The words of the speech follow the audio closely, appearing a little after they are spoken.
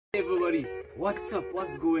Hey everybody, what's up?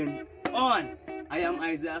 What's going on? I am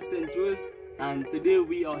Isiah and today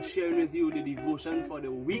we are sharing with you the devotion for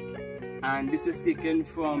the week, and this is taken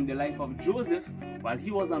from the life of Joseph while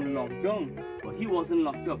he was on lockdown, but he wasn't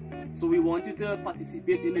locked up. So we want you to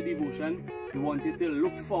participate in the devotion. We want you to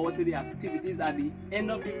look forward to the activities at the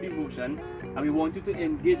end of the devotion, and we want you to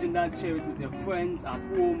engage in that. Share it with your friends at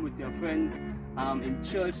home, with your friends in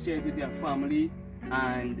church, share it with your family,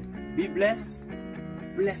 and be blessed.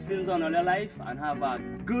 Blessings on all your life, and have a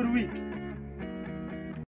good week.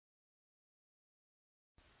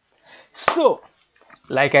 So,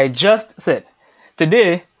 like I just said,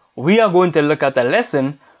 today we are going to look at a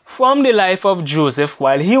lesson from the life of Joseph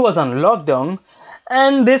while he was on lockdown,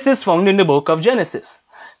 and this is found in the book of Genesis.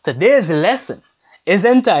 Today's lesson is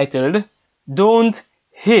entitled Don't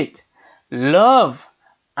Hate, Love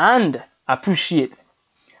and Appreciate.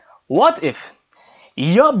 What if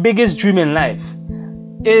your biggest dream in life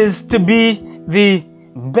is to be the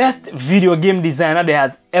best video game designer there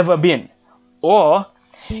has ever been, or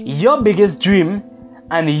your biggest dream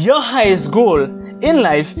and your highest goal in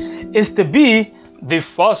life is to be the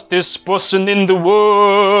fastest person in the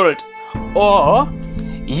world, or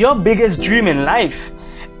your biggest dream in life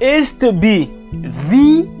is to be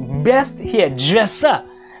the best hairdresser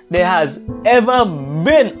there has ever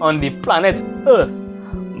been on the planet Earth.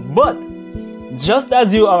 But just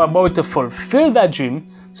as you are about to fulfill that dream,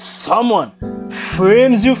 someone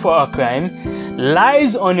frames you for a crime,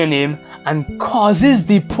 lies on your name, and causes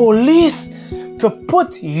the police to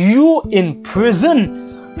put you in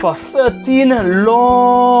prison for 13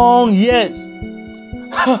 long years.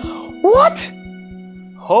 What?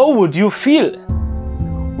 How would you feel?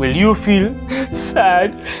 Will you feel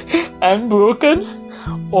sad and broken?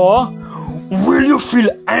 Or will you feel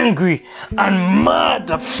angry and mad,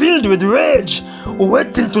 filled with rage,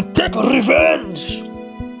 waiting to take revenge?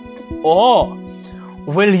 Or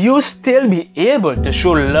will you still be able to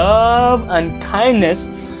show love and kindness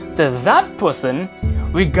to that person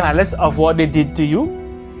regardless of what they did to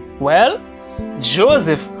you? Well,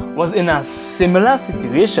 Joseph was in a similar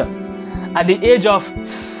situation. At the age of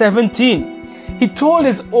 17, he told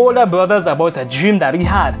his older brothers about a dream that he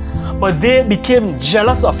had, but they became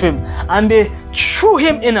jealous of him and they threw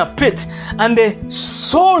him in a pit and they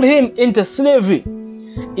sold him into slavery.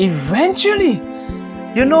 Eventually,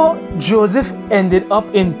 Joseph ended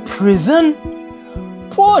up in prison.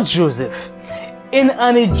 Poor Joseph, in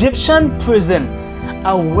an Egyptian prison,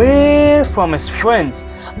 away from his friends,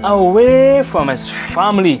 away from his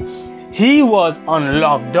family. He was on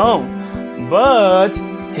lockdown, but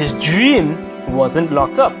his dream wasn't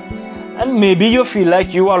locked up. And maybe you feel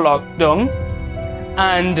like you are locked down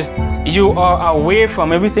and you are away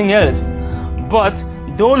from everything else, but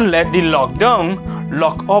don't let the lockdown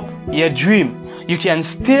lock up your dream. You can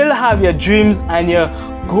still have your dreams and your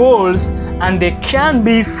goals, and they can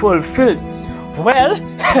be fulfilled. Well,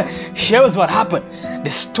 here's what happened. The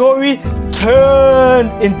story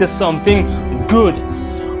turned into something good.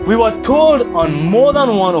 We were told on more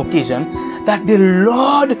than one occasion that the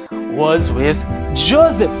Lord was with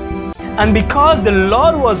Joseph. And because the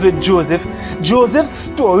Lord was with Joseph, Joseph's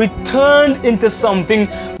story turned into something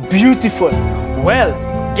beautiful. Well,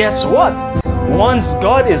 guess what? Once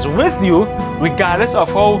God is with you, regardless of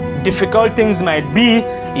how difficult things might be,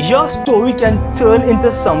 your story can turn into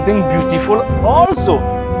something beautiful also.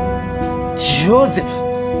 Joseph,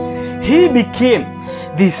 he became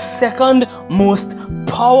the second most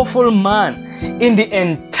powerful man in the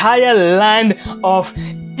entire land of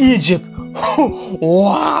Egypt.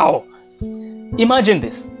 Wow! Imagine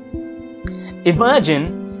this.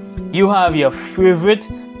 Imagine you have your favorite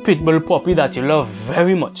pit bull puppy that you love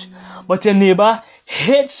very much, but your neighbor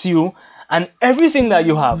hates you and everything that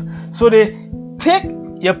you have. So they take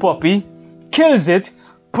your puppy, kills it,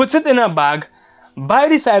 puts it in a bag by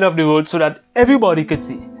the side of the road so that everybody could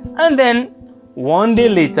see. And then one day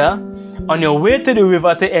later, on your way to the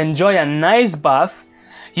river to enjoy a nice bath,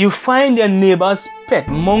 you find your neighbor's pet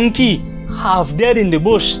monkey half dead in the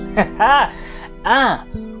bush.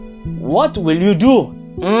 What will you do?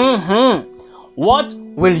 What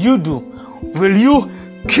will you do? Will you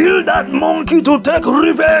kill that monkey to take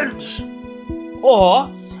revenge? Or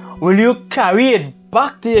will you carry it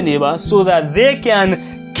back to your neighbor so that they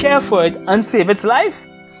can care for it and save its life?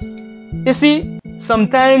 You see,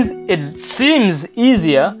 sometimes it seems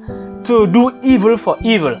easier to do evil for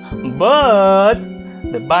evil, but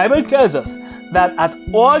the Bible tells us that at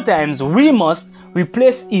all times we must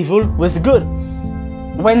replace evil with good.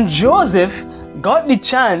 When Joseph got the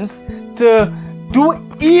chance to do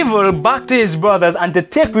evil back to his brothers and to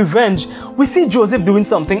take revenge, we see Joseph doing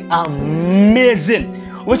something amazing.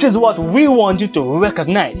 which is what we want you to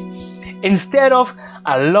recognize. Instead of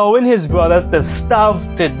allowing his brothers to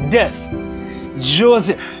starve to death,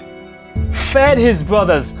 Joseph fed his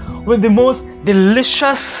brothers with the most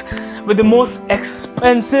delicious, with the most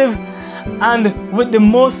expensive, and with the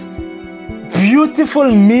most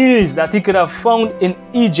beautiful meals that he could have found in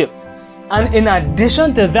Egypt. And in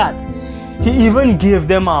addition to that, he even gave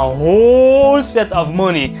them a whole set of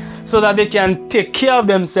money so that they can take care of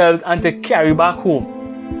themselves and to carry back home.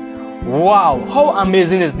 Wow, how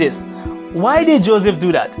amazing is this? Why did Joseph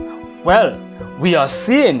do that? Well, we are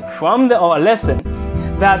seeing from our lesson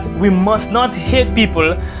that we must not hate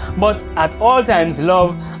people, but at all times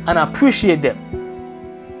love and appreciate them.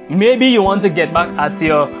 Maybe you want to get back at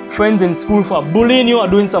your friends in school for bullying you or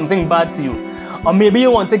doing something bad to you. Or maybe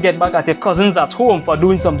you want to get back at your cousins at home for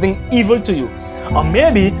doing something evil to you. Or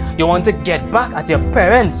maybe you want to get back at your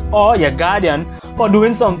parents or your guardian for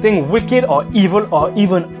doing something wicked or evil or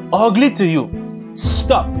even ugly to you.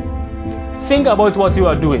 Stop. Think about what you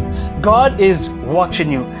are doing. God is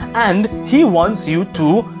watching you and He wants you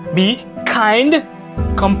to be kind,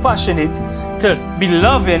 compassionate, to be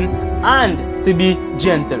loving, and to be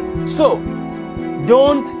gentle. So,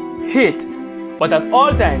 don't hate, but at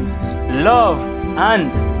all times, love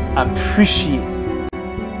and appreciate.